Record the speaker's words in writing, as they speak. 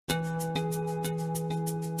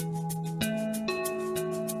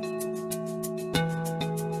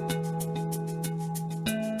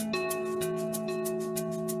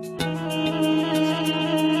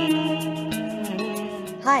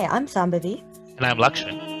I'm Sambhavi. And I'm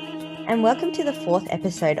Lakshman. And welcome to the fourth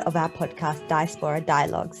episode of our podcast, Diaspora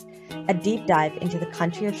Dialogues, a deep dive into the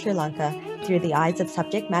country of Sri Lanka through the eyes of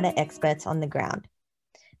subject matter experts on the ground.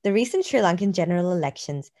 The recent Sri Lankan general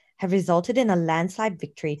elections have resulted in a landslide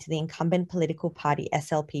victory to the incumbent political party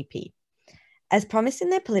SLPP. As promised in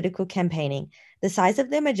their political campaigning, the size of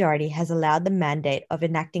their majority has allowed the mandate of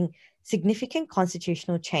enacting significant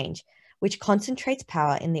constitutional change, which concentrates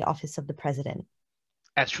power in the office of the president.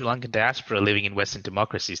 As Sri Lankan diaspora living in Western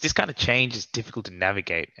democracies, this kind of change is difficult to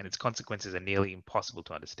navigate and its consequences are nearly impossible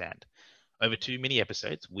to understand. Over 2 mini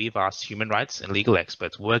episodes, we've asked human rights and legal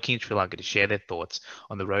experts working in Sri Lanka to share their thoughts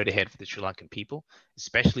on the road ahead for the Sri Lankan people,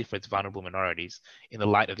 especially for its vulnerable minorities, in the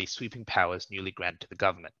light of these sweeping powers newly granted to the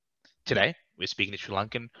government. Today, we're speaking to Sri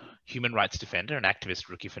Lankan human rights defender and activist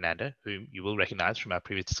Ruki Fernando, whom you will recognize from our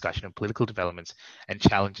previous discussion of political developments and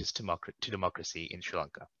challenges to democracy in Sri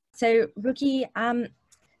Lanka. So, Ruki,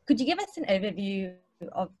 could you give us an overview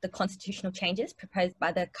of the constitutional changes proposed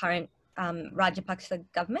by the current Rajapaksa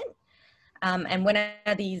government? And when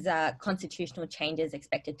are these constitutional changes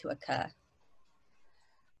expected to occur?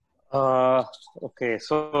 Okay,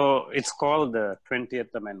 so it's called the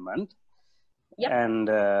 20th Amendment. Yep. And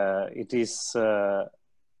it is kind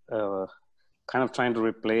of trying to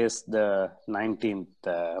replace the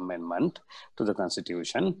 19th Amendment to the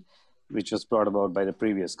Constitution, which was brought about by the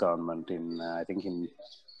previous government in, I think, in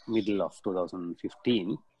middle of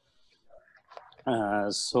 2015.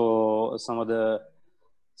 So some of the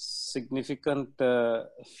significant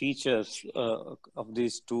features of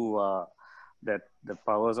these two are that the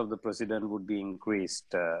powers of the president would be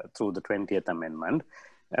increased through the 20th Amendment,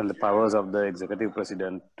 and the powers of the executive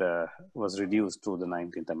president was reduced through the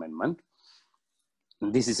 19th Amendment.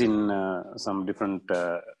 This is in some different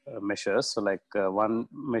measures. So like one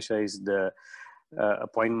measure is the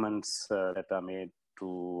appointments that are made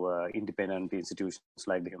to independent institutions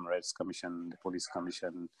like the Human Rights Commission, the Police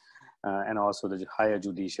Commission, and also the higher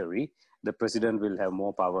judiciary. The president will have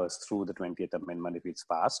more powers through the 20th Amendment if it's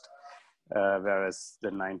passed, whereas the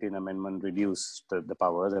 19th Amendment reduced the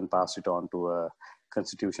powers and passed it on to a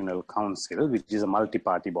Constitutional Council, which is a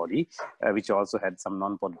multi-party body, which also had some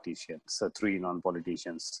non-politicians, 3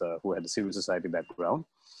 non-politicians who had a civil society background.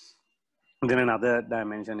 And then another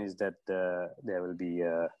dimension is that there will be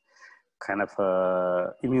a kind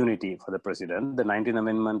of immunity for the president. The 19th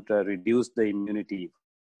Amendment reduced the immunity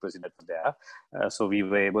president there. So we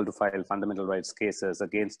were able to file fundamental rights cases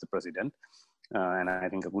against the president. And I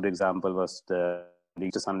think a good example was the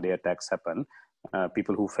Easter Sunday attacks happened.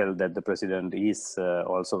 People who felt that the president is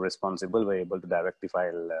also responsible were able to directly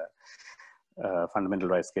file fundamental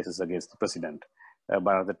rights cases against the president. But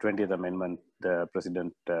under the 20th Amendment, the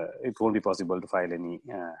president, it won't be possible to file any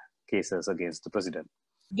cases against the president.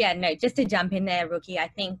 Yeah, no, just to jump in there, Ruki, I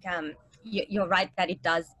think you're right that it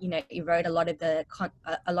does, erode a lot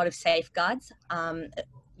of safeguards, and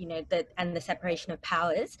the separation of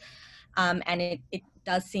powers. And it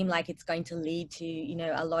does seem like it's going to lead to,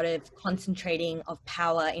 a lot of concentrating of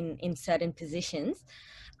power in certain positions.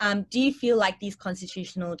 Do you feel like these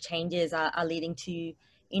constitutional changes are leading to,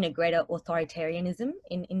 greater authoritarianism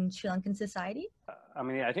in Sri Lankan society? I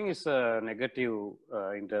mean, I think it's negative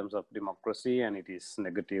in terms of democracy, and it is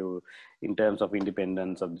negative in terms of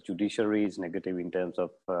independence of the judiciary. It's negative in terms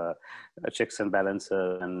of checks and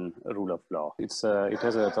balances and rule of law. It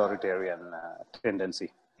has an authoritarian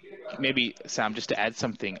tendency. Maybe, Sam, just to add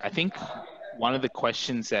something, I think one of the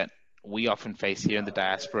questions that we often face here in the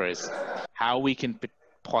diaspora is how we can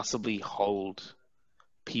possibly hold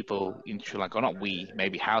people in Sri Lanka, or not we,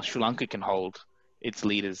 maybe how Sri Lanka can hold its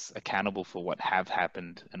leaders accountable for what have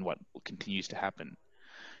happened and what continues to happen.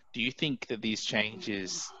 Do you think that these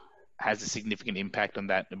changes has a significant impact on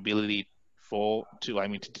that ability to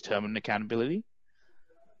determine accountability?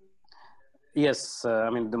 Yes,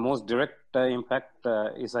 I mean, the most direct impact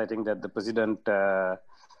is, I think, that the president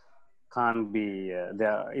can't be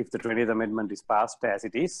there. If the 20th Amendment is passed as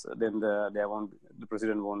it is, then the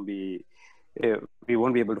president won't be, we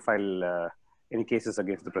won't be able to file any cases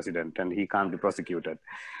against the president, and he can't be prosecuted.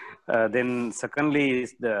 Then secondly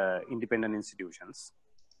is the independent institutions,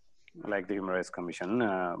 like the Human Rights Commission,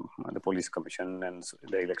 the Police Commission, and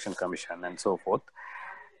the Election Commission, and so forth.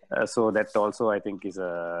 So that also, I think, is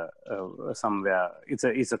somewhere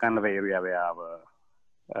it's a kind of area where our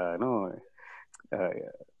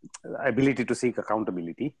ability to seek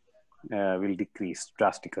accountability will decrease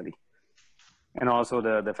drastically, and also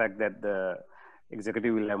the fact that the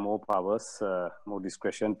executive will have more powers, more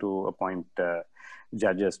discretion to appoint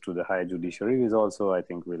judges to the higher judiciary is also, I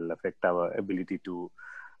think, will affect our ability to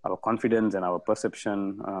our confidence and our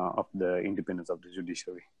perception of the independence of the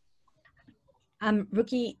judiciary.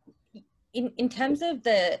 Ruki, in terms of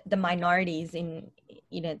the minorities in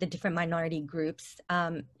the different minority groups,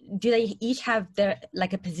 do they each have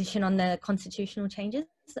a position on the constitutional changes,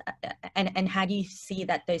 and how do you see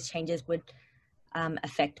that those changes would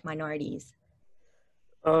affect minorities?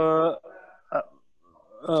 Uh,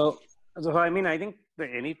 uh, so I mean, I think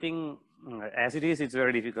anything as it is, it's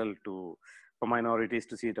very difficult for minorities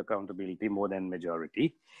to seek accountability more than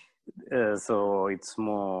majority. So it's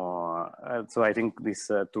more. So I think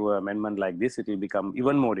this through amendment like this, it will become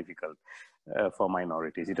even more difficult for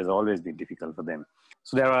minorities. It has always been difficult for them.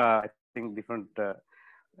 So there are, I think, different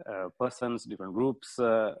persons, different groups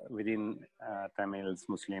within Tamils,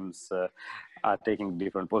 Muslims are taking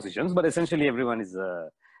different positions, but essentially everyone is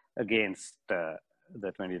against the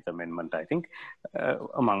 20th Amendment, I think,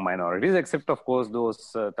 among minorities, except of course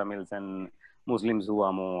those Tamils and Muslims who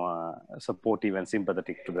are more supportive and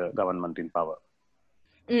sympathetic to the government in power.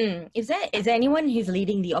 Is there anyone who's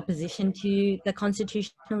leading the opposition to the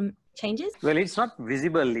constitutional changes? Well, it's not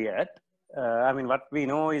visible yet. I mean, what we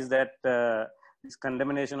know is that this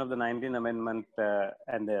condemnation of the 19th Amendment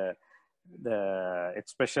and the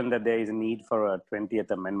expression that there is a need for a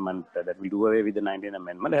 20th Amendment that will do away with the 19th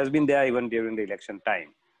Amendment has been there even during the election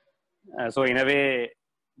time. So in a way,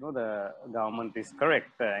 the government is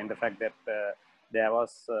correct in the fact that there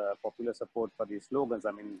was popular support for these slogans.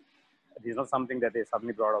 I mean, it is not something that they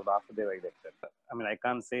suddenly brought out after they were elected. I mean, I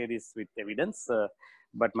can't say this with evidence,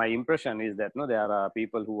 but my impression is that there are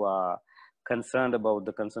people who are concerned about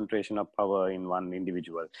the concentration of power in one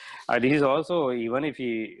individual. This is also, even if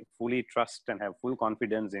he fully trust and have full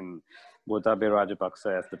confidence in Gotabaya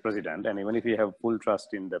Rajapaksa as the president, and even if you have full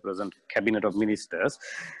trust in the present cabinet of ministers,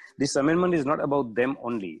 this amendment is not about them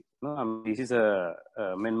only. I mean, this is a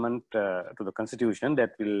amendment to the constitution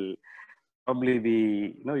that will probably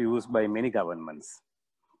be used by many governments,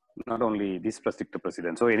 not only this particular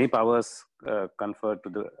president. So any powers conferred to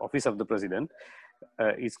the office of the president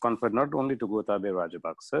is conferred not only to Gotabaya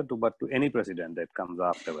Rajapaksa, but to any president that comes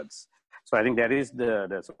afterwards. So I think that is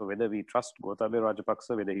so whether we trust Gotabaya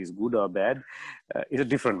Rajapaksa, whether he's good or bad, is a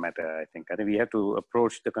different matter, I think. I think we have to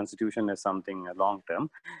approach the constitution as something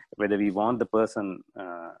long-term, whether we want the person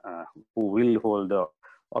who will hold the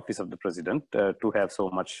office of the president to have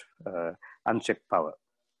so much unchecked power.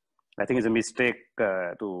 I think it's a mistake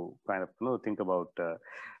to kind of think about a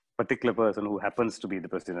particular person who happens to be the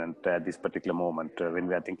president at this particular moment when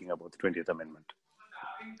we are thinking about the 20th Amendment.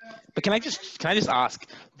 But can I just ask,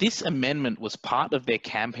 this amendment was part of their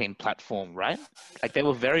campaign platform, right? Like they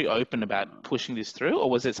were very open about pushing this through, or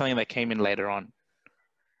was it something that came in later on?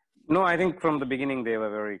 No, I think from the beginning they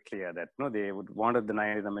were very clear that they wanted the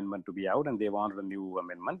 19th Amendment to be out and they wanted a new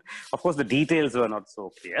amendment. Of course, the details were not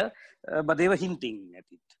so clear, but they were hinting at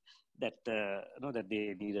it that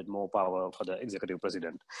they needed more power for the executive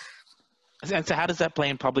president. And so how does that play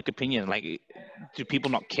in public opinion? Like, do people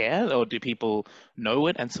not care, or do people know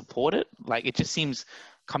it and support it? Like, it just seems,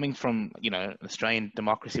 coming from an Australian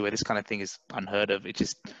democracy where this kind of thing is unheard of, it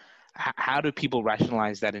just, how do people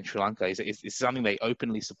rationalize that in Sri Lanka? Is it something they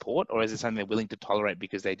openly support, or is it something they're willing to tolerate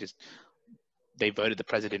because they voted the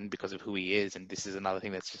president because of who he is, and this is another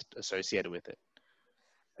thing that's just associated with it?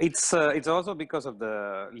 It's also because of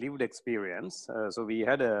the lived experience. So we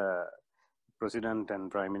had a president and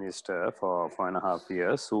prime minister for 4.5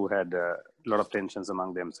 years who had a lot of tensions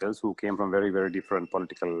among themselves, who came from very, very different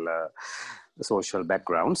political, social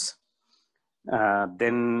backgrounds.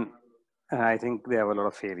 Then I think there were a lot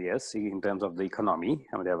of failures in terms of the economy.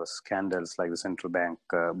 I mean, there were scandals like the central bank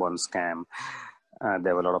bond scam.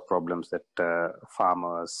 There were a lot of problems that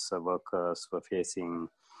farmers, workers were facing.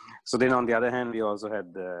 So then on the other hand, we also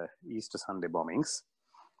had the Easter Sunday bombings,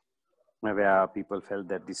 where people felt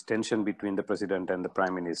that this tension between the president and the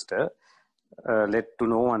prime minister led to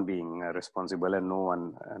no one being responsible and no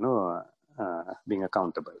one being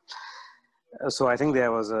accountable. So I think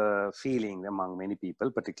there was a feeling among many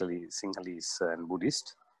people, particularly Sinhalese and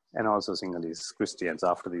Buddhists, and also Sinhalese Christians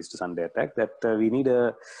after the Easter Sunday attack, that we need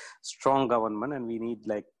a strong government, and we need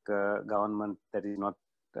a government that is not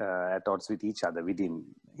at odds with each other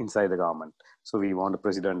inside the government. So we want a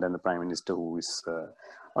president and the prime minister who is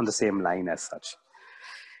on the same line as such.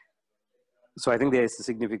 So I think there is a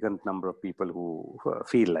significant number of people who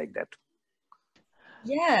feel like that.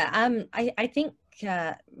 Yeah, I think,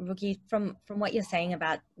 Ruki, from what you're saying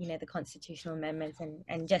about the constitutional amendments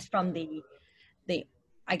and just from the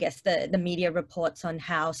I guess the media reports on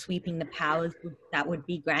how sweeping the powers that would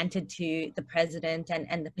be granted to the president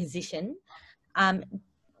and the position, does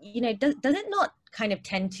it not kind of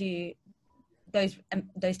tend to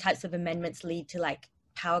those types of amendments lead to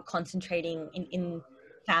power concentrating in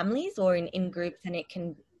families or in groups, and it can,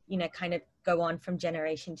 kind of go on from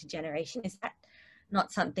generation to generation. Is that not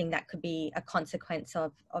something that could be a consequence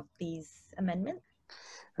of these amendments?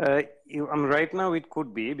 Right now it could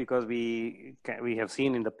be, because we have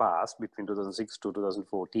seen in the past between 2006 to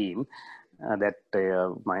 2014 that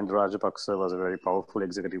Mahinda Rajapaksa was a very powerful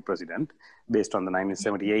executive president based on the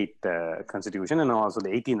 1978 constitution and also the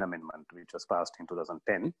 18th amendment, which was passed in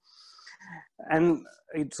 2010. And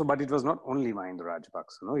but it was not only Mahinda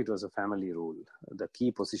Rajapaksa, no, it was a family rule. The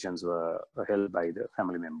key positions were held by the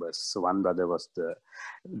family members. So one brother was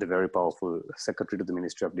the very powerful secretary to the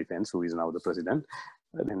Ministry of Defense, who is now the president.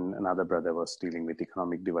 And then another brother was dealing with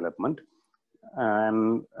economic development.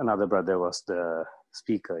 And another brother was the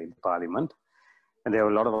speaker in parliament. And there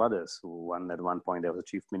were a lot of others who at one point there was a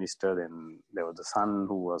chief minister, then there was the son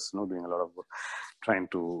who was doing a lot of trying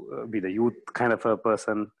to be the youth kind of a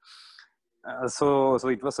person. So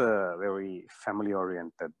it was a very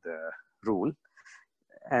family-oriented rule,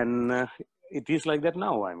 and it is like that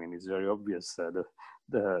now. I mean, it's very obvious.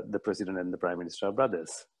 The president and the prime minister are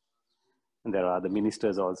brothers, and there are the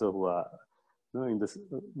ministers also who are in this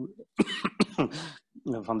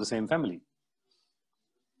from the same family.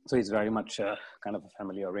 So it's very much kind of a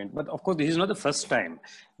family-oriented. But of course, this is not the first time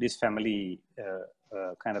this family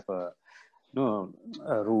kind of a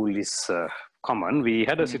rule is common. We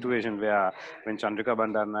had a situation where when Chandrika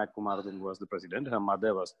Bandaranaike Kumaratunga was the president, her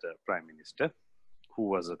mother was the prime minister, who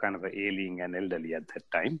was a kind of ailing and elderly at that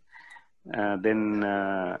time.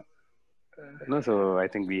 So I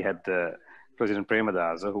think we had President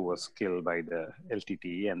Premadasa, who was killed by the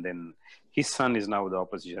LTTE, and then his son is now the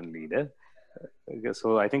opposition leader.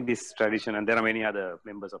 So I think this tradition, and there are many other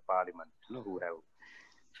members of parliament who have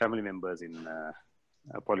family members in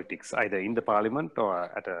politics, either in the parliament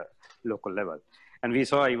or at a local level. And we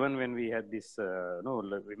saw even when we had this,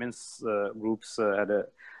 women's groups had a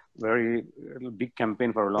very big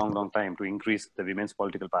campaign for a long, long time to increase the women's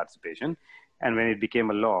political participation. And when it became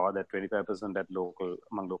a law that 25%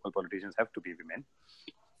 among local politicians have to be women,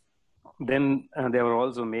 then there were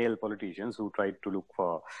also male politicians who tried to look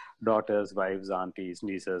for daughters, wives, aunties,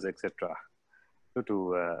 nieces, etc.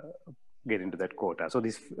 to get into that quota. So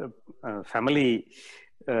this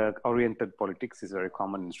family-oriented politics is very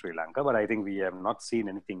common in Sri Lanka, but I think we have not seen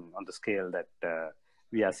anything on the scale that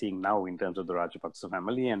we are seeing now in terms of the Rajapaksa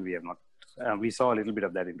family, and we have not. We saw a little bit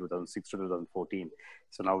of that in 2006 to 2014.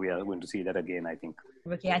 So now we are going to see that again, I think.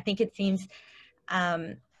 Okay, I think it seems,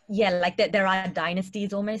 like that there are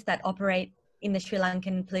dynasties almost that operate in the Sri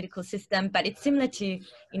Lankan political system, but it's similar to,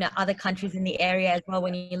 other countries in the area as well.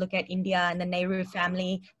 When you look at India and the Nehru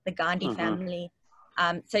family, the Gandhi family.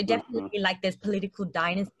 So definitely like there's political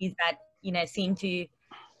dynasties that, seem to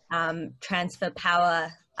transfer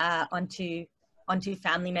power onto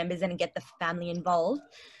family members and get the family involved.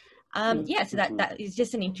 So that is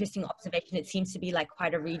just an interesting observation. It seems to be like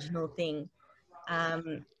quite a regional thing. I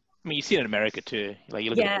mean, you see it in America too. Like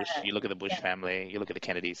you look at the Bush, you look at the Bush family, you look at the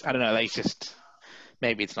Kennedys. I don't know. Like it's just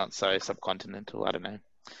maybe it's not so subcontinental. I don't know.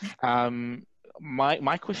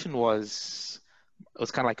 My question was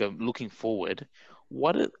kind of like a looking forward.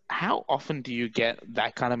 How often do you get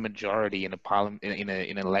that kind of majority in a parliament in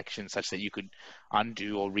an election such that you could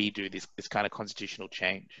undo or redo this kind of constitutional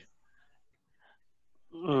change?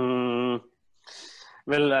 Well,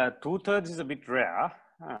 2/3 is a bit rare,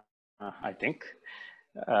 I think.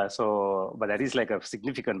 But that is like a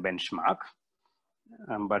significant benchmark.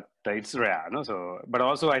 But it's rare, no? So, but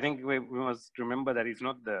also I think we must remember that it's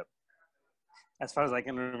not as far as I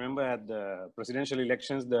can remember, at the presidential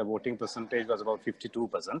elections, the voting percentage was about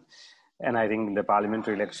 52%. And I think the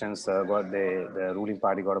parliamentary elections, the ruling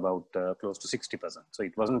party got about close to 60%. So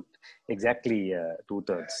it wasn't exactly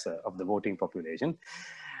 2/3 of the voting population.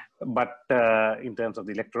 But in terms of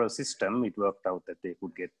the electoral system, it worked out that they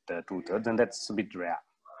could get 2/3, and that's a bit rare.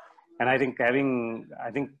 And I think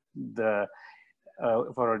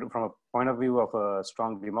from a point of view of a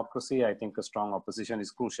strong democracy, I think a strong opposition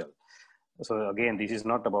is crucial. So again, this is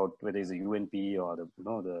not about whether it's the UNP or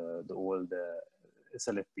the old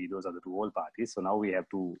SLFP. Those are the two old parties. So now we have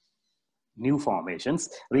two new formations,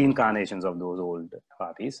 reincarnations of those old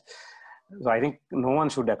parties. So I think no one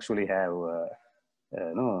should actually have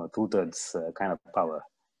 2/3 kind of power.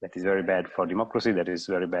 That is very bad for democracy. That is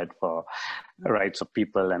very bad for rights of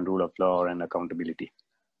people and rule of law and accountability.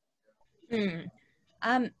 In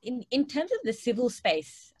terms of the civil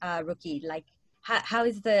space, Rookie, like how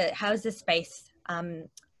is the space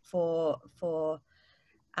for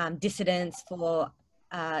dissidents, for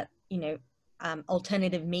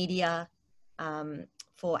alternative media,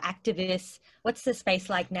 for activists? What's the space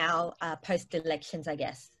like now post elections? I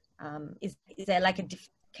guess is there like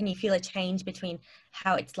can you feel a change between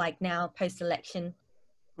how it's like now post-election?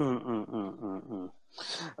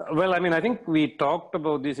 Well, I mean, I think we talked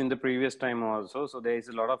about this in the previous time also. So there is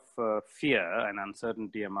a lot of fear and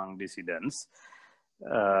uncertainty among dissidents,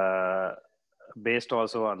 based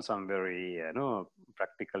also on some very,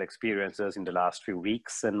 practical experiences in the last few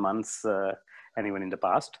weeks and months, and even in the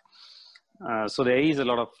past. So there is a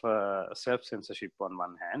lot of self-censorship on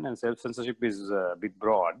one hand, and self-censorship is a bit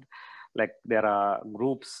broad. Like there are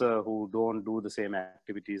groups who don't do the same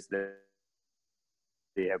activities that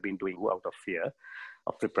they have been doing out of fear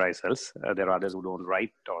of reprisals. There are others who don't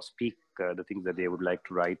write or speak the things that they would like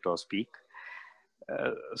to write or speak.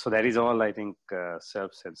 So that is all, I think,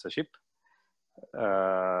 self-censorship.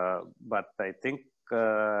 But I think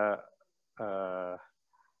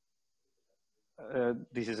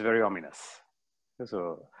this is very ominous.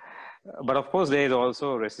 So, but of course, there is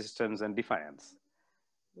also resistance and defiance.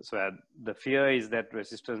 So the fear is that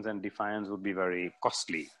resistance and defiance would be very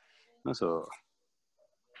costly. So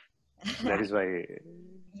that is why.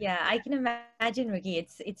 Yeah, I can imagine, Ricky.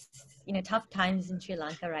 It's tough times in Sri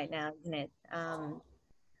Lanka right now, isn't it?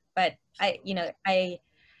 But I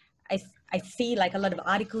see like a lot of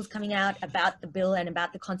articles coming out about the bill and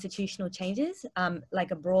about the constitutional changes,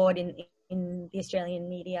 like abroad in the Australian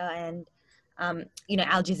media and Al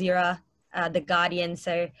Jazeera, The Guardian.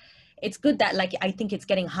 So it's good that I think it's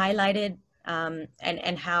getting highlighted,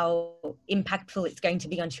 and how impactful it's going to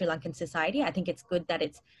be on Sri Lankan society. I think it's good that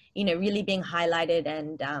it's really being highlighted,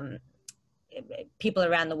 and people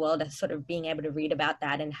around the world are sort of being able to read about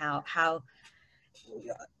that and how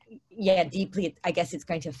deeply I guess it's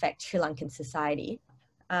going to affect Sri Lankan society.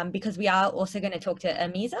 Because we are also going to talk to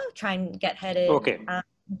Amisa, try and get her to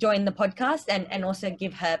join the podcast and also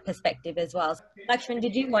give her perspective as well. Lakshman,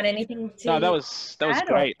 did you want anything to? No, that was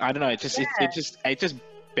great. Or? I don't know. It just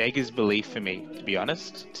beggars belief for me, to be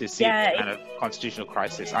honest, to see a kind of constitutional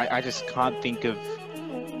crisis. I just can't think of.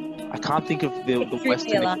 I can't think of the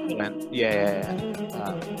Western equivalent.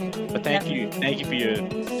 But thank you for your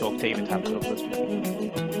talk, team, and time to talk to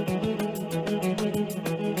us.